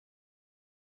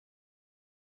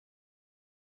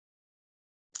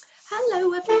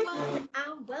Hello everyone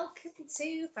and welcome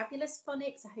to Fabulous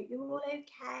Phonics. I hope you're all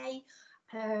okay.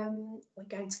 We're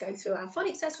going to go through our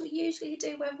phonics as we usually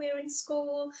do when we're in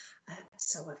school.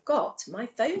 So I've got my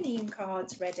phoneme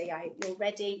cards ready. I hope you're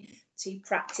ready to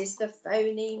practice the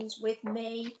phonemes with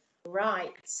me.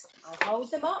 Right, I'll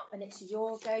hold them up and it's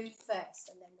your go first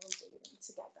and then we'll do them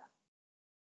together.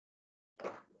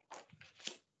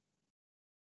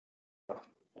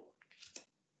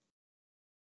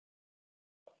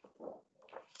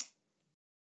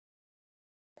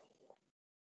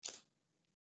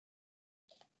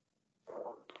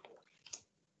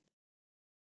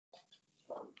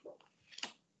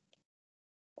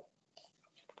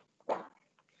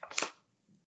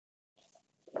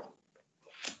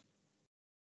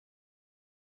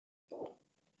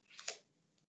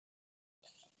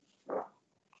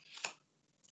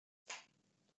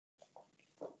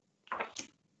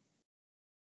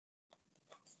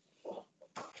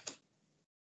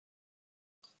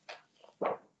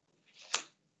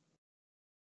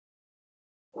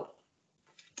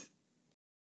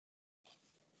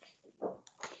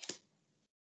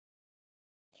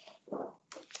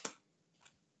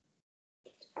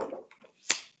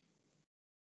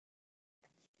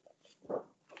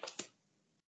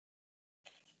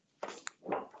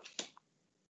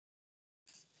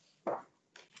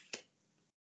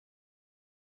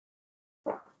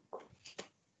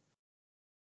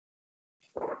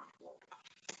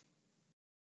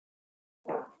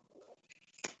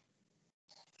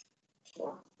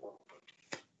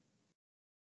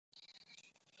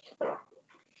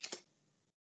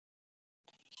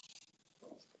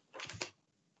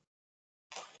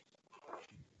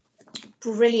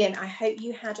 Brilliant. I hope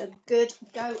you had a good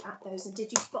go at those. And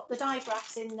did you spot the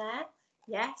digraphs in there?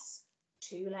 Yes.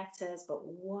 2 letters, but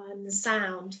 1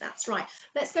 sound. That's right.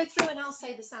 Let's go through and I'll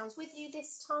say the sounds with you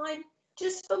this time.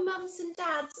 Just for mums and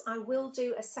dads, I will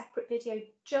do a separate video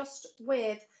just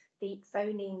with the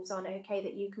phonemes on, okay,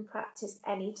 that you can practice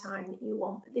any time that you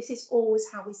want. But this is always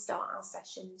how we start our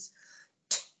sessions.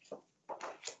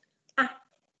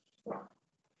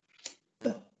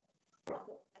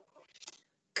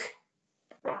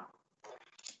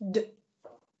 D,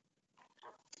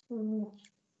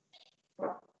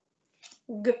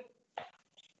 g,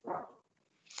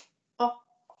 o,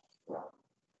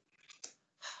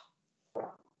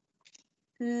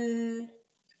 l,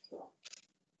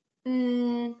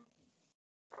 n,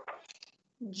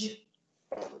 j,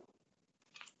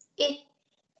 I,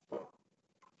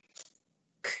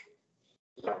 k,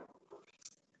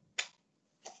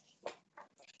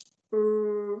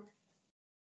 r,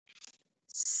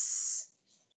 s,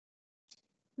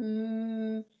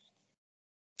 m,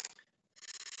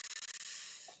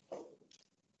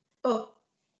 o,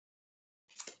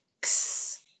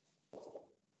 x,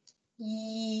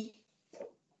 y,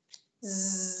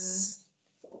 z,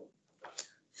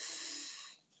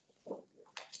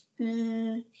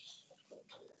 l,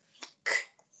 k,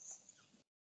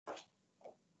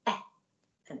 e.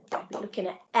 And I'll be looking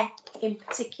at e in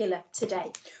particular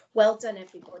today. Well done,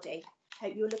 everybody.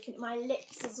 Hope you're looking at my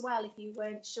lips as well if you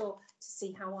weren't sure to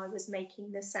see how I was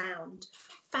making the sound.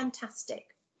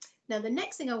 Fantastic. Now, the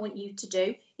next thing I want you to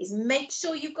do is make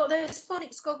sure you've got those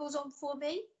phonics goggles on for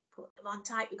me. Put them on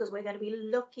tight because we're going to be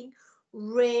looking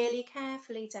really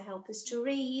carefully to help us to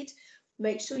read.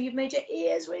 Make sure you've made your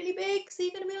ears really big so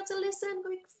you're going to be able to listen.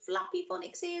 Big flappy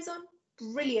phonics ears on.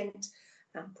 Brilliant.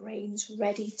 And brains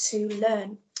ready to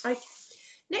learn. Okay.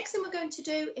 Next thing we're going to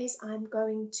do is I'm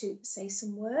going to say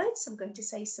some words. I'm going to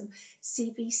say some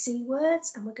CVC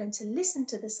words and we're going to listen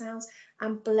to the sounds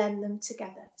and blend them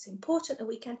together. It's important that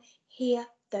we can hear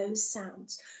those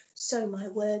sounds. So my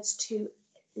words to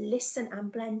listen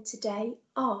and blend today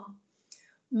are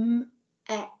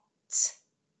met,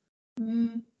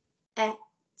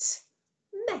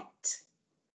 met.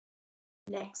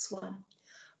 Next one,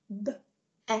 bed,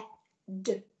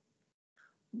 bed.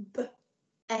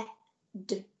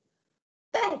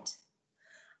 Bed.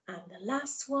 And the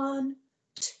last one,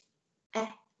 ten.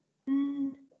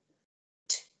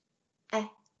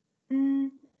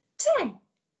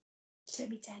 Show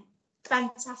me 10.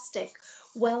 Fantastic.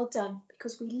 Well done,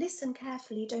 because we listen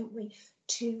carefully, don't we,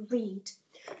 to read.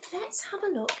 Let's have a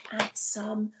look at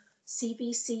some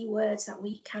CVC words that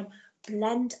we can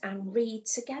blend and read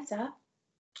together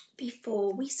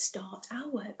before we start our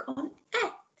work on E.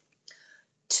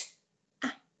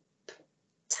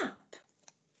 Tap.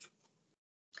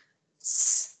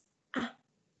 Sat.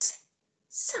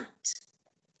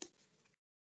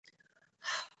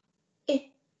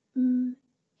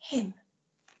 Him.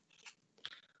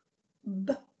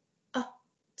 But.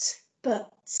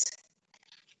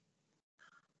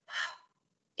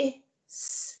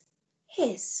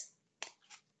 is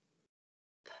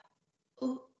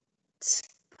put,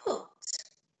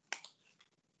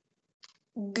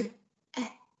 get,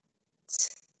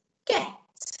 get,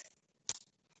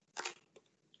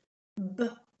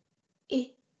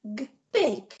 big,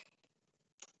 big,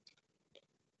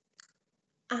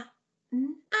 an,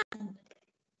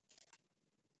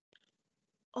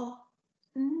 on,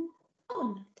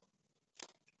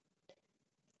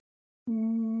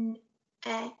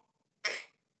 neck,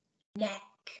 neck,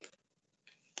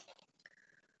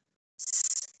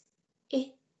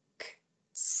 sick,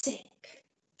 sick,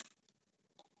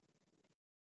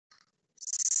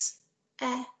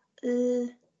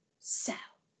 cell.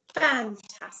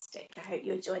 Fantastic. I hope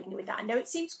you're joining me with that. I know it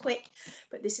seems quick,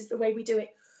 but this is the way we do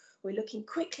it. We're looking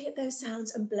quickly at those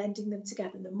sounds and blending them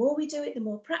together. And the more we do it, the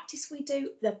more practice we do,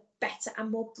 the better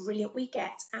and more brilliant we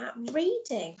get at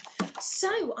reading.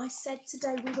 So I said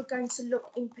today we were going to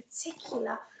look in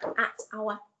particular at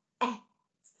our E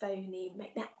phoneme.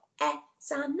 Make that E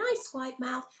sound, nice wide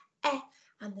mouth, E.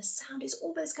 And the sound is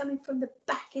almost coming from the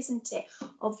back, isn't it,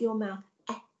 of your mouth.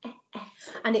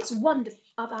 And it's wonderful,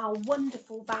 of our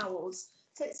wonderful vowels.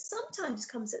 So it sometimes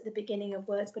comes at the beginning of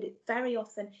words, but it's very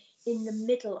often in the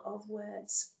middle of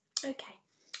words. Okay,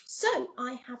 so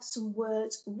I have some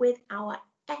words with our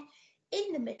E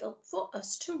in the middle for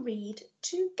us to read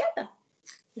together.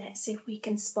 Let's see if we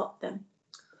can spot them.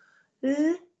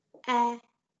 L, E,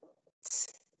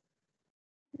 T,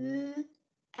 L,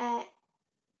 E,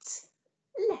 T,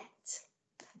 let.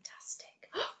 Fantastic.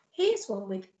 Here's one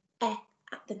with E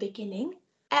at the beginning.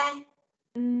 And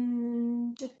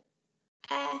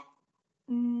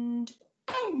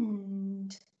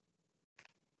end.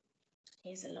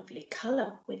 Here's a lovely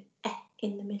colour with E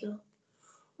in the middle.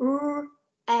 Red.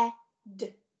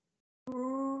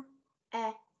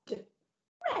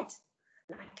 Red,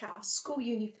 like our school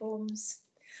uniforms.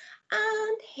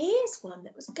 And here's one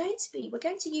that was going to be, we're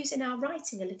going to use in our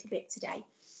writing a little bit today.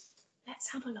 Let's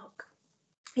have a look.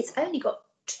 It's only got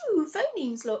 2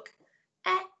 phonemes, look.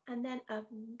 E and then a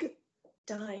G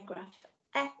digraph.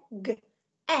 Egg,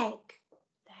 egg.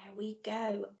 There we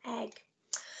go, egg.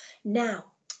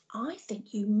 Now, I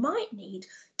think you might need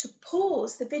to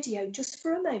pause the video just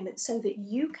for a moment so that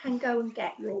you can go and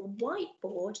get your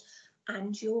whiteboard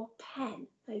and your pen,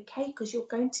 okay? Because you're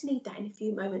going to need that in a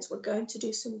few moments. We're going to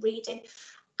do some reading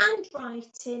and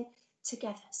writing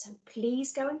together. So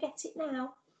please go and get it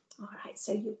now. All right,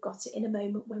 so you've got it in a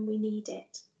moment when we need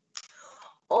it.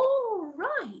 All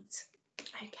right.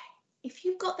 Okay, if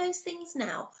you've got those things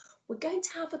now, we're going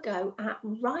to have a go at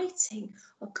writing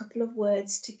a couple of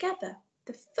words together.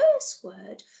 The first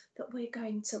word that we're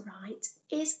going to write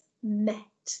is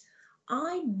met.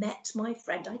 I met my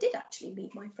friend. I did actually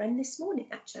meet my friend this morning.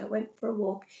 Actually, I went for a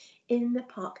walk in the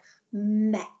park.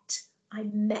 Met. I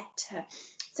met her.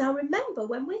 Now remember,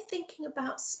 when we're thinking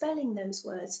about spelling those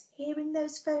words, hearing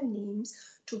those phonemes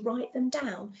to write them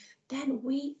down, then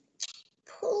we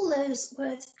pull those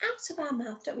words out of our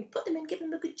mouth, don't we? Put them in, give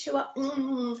them a good chew up,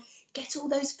 get all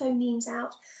those phonemes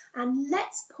out, and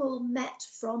let's pull met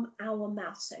from our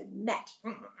mouth. So met.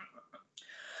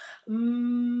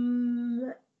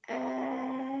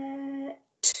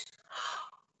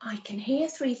 I can hear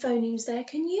 3 phonemes there,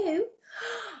 can you?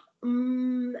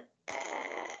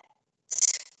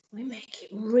 We make it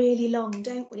really long,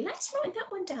 don't we? Let's write that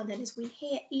one down then as we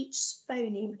hear each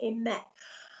phoneme in met.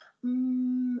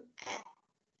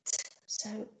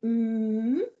 So,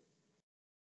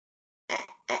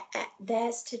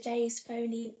 there's today's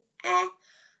phoneme.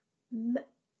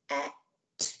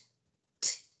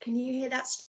 Can you hear that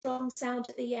strong sound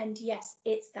at the end? Yes,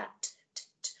 it's that t, t,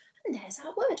 t. And there's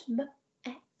our word, met.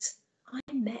 I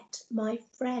met my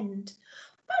friend.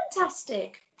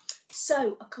 Fantastic.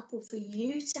 So a couple for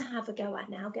you to have a go at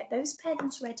now. Get those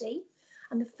pens ready.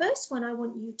 And the first one I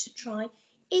want you to try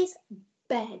is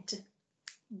bed.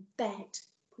 Bed.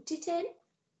 Put it in.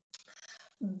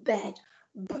 Bed.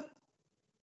 B-E-D.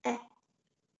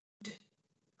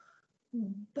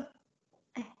 B-E-D.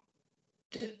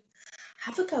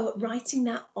 Have a go at writing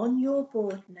that on your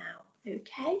board now,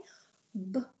 okay?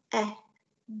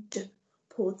 B-E-D.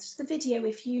 Pause the video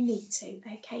if you need to,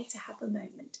 okay, to have a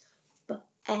moment.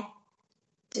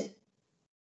 B-E-D.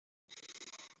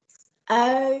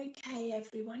 Okay,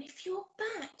 everyone, if you're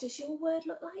back, does your word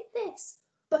look like this?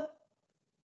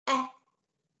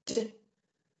 B-E-D.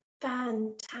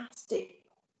 Fantastic.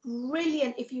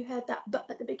 Brilliant if you heard that B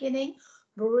at the beginning.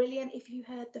 Brilliant if you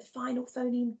heard the final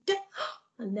phoneme D.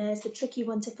 And there's the tricky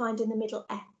one to find in the middle,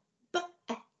 E.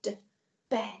 B-E-D.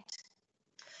 Bed.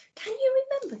 Can you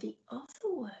remember the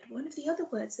other word, one of the other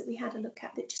words that we had a look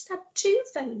at that just had 2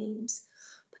 phonemes,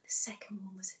 but the second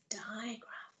one was a digraph.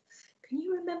 Can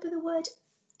you remember the word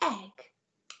egg?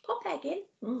 Pop egg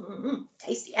in.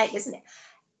 Tasty egg, isn't it?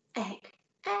 Egg.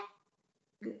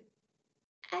 Egg.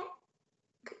 Egg.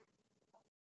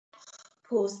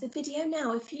 Pause the video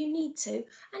now if you need to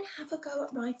and have a go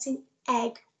at writing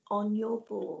egg on your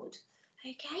board.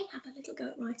 Okay, have a little go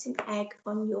at writing egg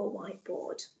on your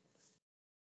whiteboard.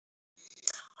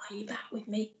 Are you back with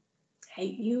me?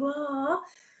 Hope you are.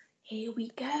 Here we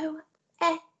go.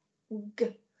 Egg.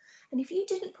 And if you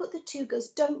didn't put the two goes,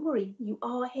 don't worry, you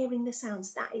are hearing the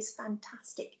sounds. That is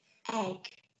fantastic. Egg.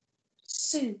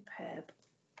 Superb.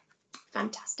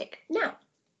 Fantastic. Now,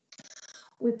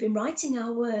 we've been writing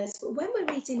our words, but when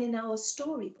we're reading in our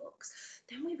storybooks,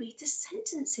 then we read the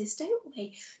sentences, don't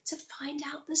we, to find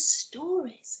out the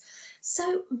stories.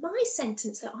 So my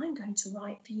sentence that I'm going to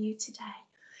write for you today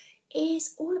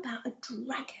is all about a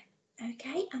dragon,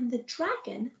 okay? And the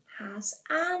dragon has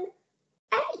an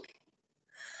egg.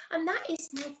 And that is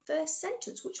my first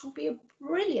sentence, which will be a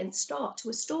brilliant start to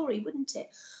a story, wouldn't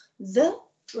it? The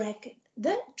dragon,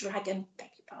 beg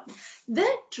your pardon, the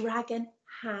dragon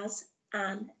has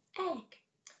an egg.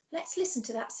 Let's listen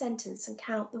to that sentence and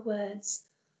count the words.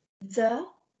 The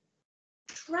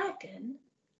dragon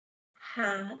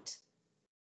had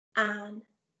an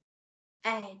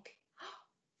egg.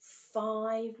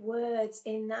 5 words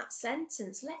in that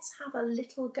sentence. Let's have a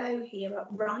little go here at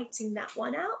writing that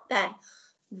one out then.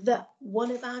 The,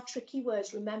 one of our tricky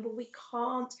words. Remember, we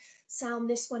can't sound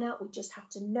this one out. We just have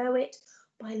to know it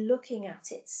by looking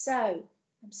at it. So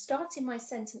I'm starting my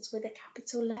sentence with a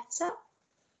capital letter.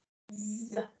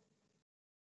 The.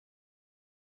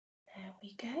 There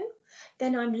we go.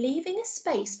 Then I'm leaving a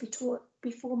space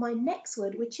before my next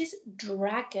word, which is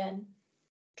dragon.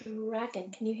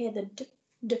 Dragon. Can you hear the d,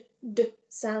 d, d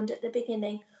sound at the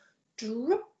beginning?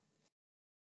 Dr,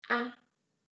 a,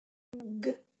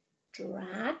 g.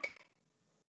 Drag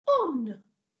on.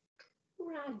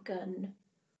 Dragon.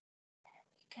 There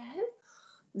we go.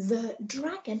 The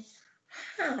dragon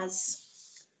has.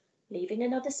 Leaving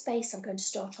another space, I'm going to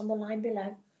start on the line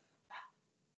below.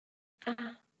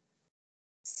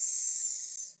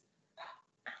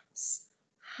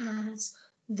 Has.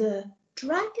 The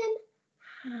dragon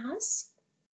has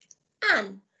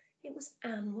an. It was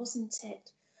an, wasn't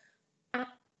it?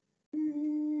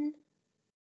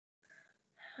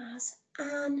 Has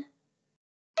an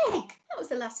egg. That was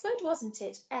the last word, wasn't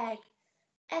it? Egg.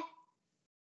 Egg.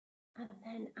 And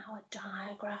then our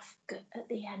digraph at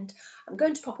the end. I'm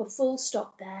going to pop a full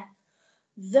stop there.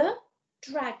 The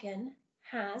dragon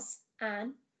has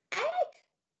an egg.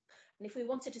 And if we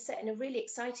wanted to say it in a really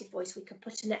excited voice, we could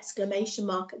put an exclamation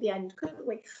mark at the end, couldn't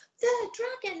we? The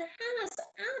dragon has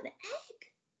an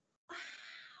egg.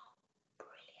 Wow,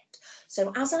 brilliant.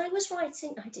 So as I was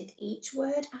writing, I did each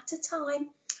word at a time.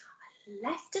 I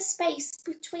left a space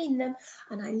between them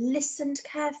and I listened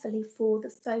carefully for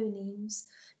the phonemes.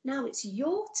 Now it's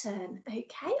your turn,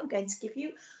 okay? I'm going to give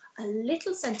you a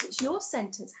little sentence. Your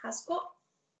sentence has got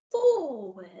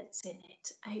 4 words in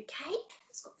it, okay?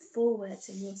 It's got 4 words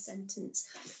in your sentence.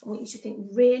 I want you to think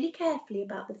really carefully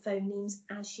about the phonemes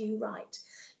as you write.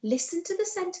 Listen to the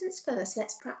sentence first.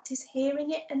 Let's practice hearing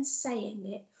it and saying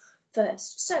it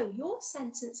first. So your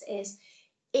sentence is,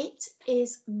 it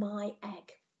is my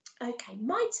egg. Okay,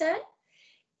 my turn.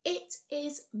 It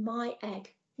is my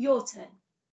egg. Your turn.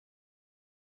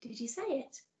 Did you say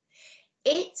it?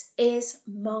 It is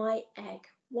my egg.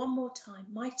 One more time.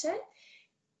 My turn.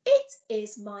 It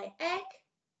is my egg.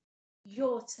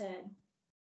 Your turn.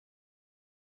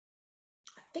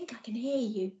 I think I can hear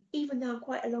you. Even though I'm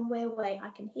quite a long way away, I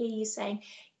can hear you saying,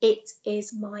 it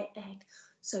is my egg.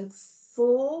 So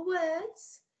 4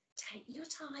 words. Take your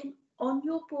time on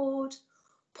your board.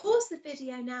 Pause the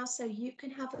video now so you can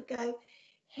have a go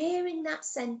hearing that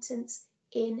sentence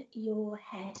in your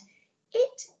head.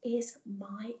 It is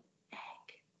my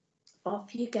egg.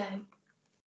 Off you go.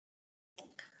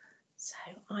 So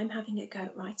I'm having a go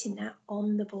at writing that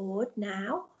on the board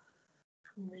now.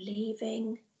 I'm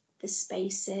leaving the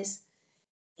spaces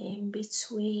in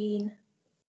between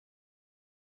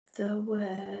the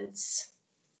words.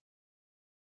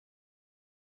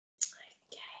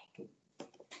 Okay.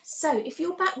 So if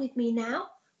you're back with me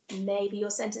now, maybe your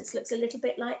sentence looks a little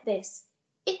bit like this.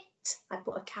 I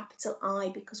put a capital I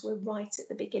because we're right at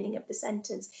the beginning of the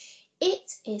sentence.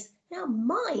 It is. Now,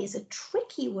 my is a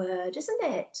tricky word, isn't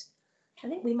it? I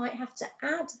think we might have to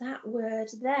add that word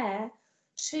there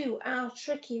to our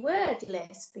tricky word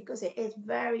list because it is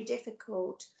very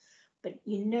difficult. But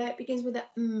you know it begins with a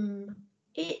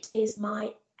It is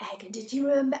my egg. And did you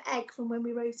remember egg from when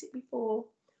we wrote it before?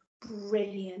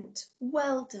 Brilliant.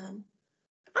 Well done.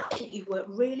 I think you worked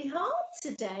really hard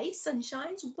today,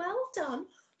 Sunshines. Well done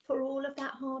for all of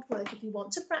that hard work. If you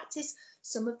want to practice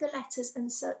some of the letters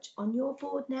and such on your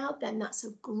board now, then that's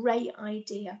a great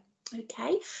idea.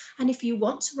 Okay, and if you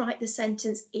want to write the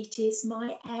sentence, "It is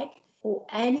my egg," or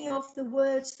any of the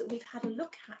words that we've had a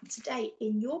look at today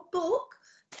in your book,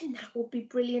 then that would be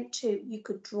brilliant too. You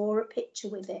could draw a picture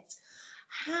with it.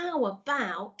 How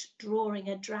about drawing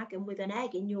a dragon with an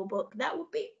egg in your book? That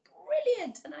would be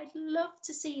brilliant, and I'd love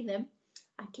to see them.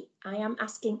 I am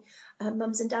asking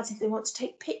mums and dads if they want to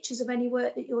take pictures of any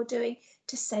work that you're doing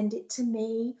to send it to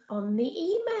me on the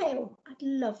email. I'd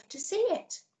love to see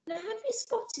it. Now, have you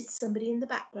spotted somebody in the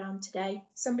background today?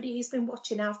 Somebody who's been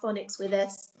watching our phonics with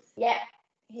us? Yeah,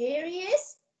 here he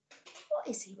is. What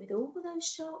is he with all those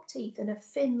sharp teeth and a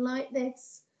fin like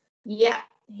this? Yeah,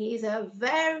 he's a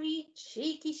very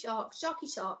cheeky shark,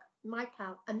 my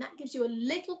pal. And that gives you a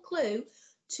little clue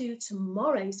to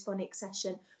tomorrow's phonics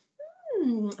session.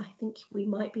 I think we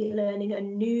might be learning a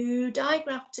new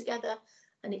digraph together,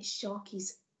 and it's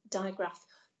Sharky's digraph.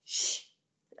 Shh.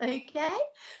 Okay,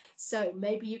 so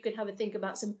maybe you could have a think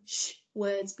about some shh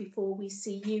words before we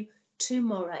see you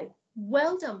tomorrow.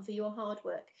 Well done for your hard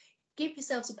work. Give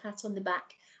yourselves a pat on the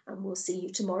back, and we'll see you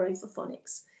tomorrow for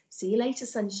phonics. See you later,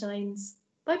 sunshines.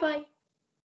 Bye bye.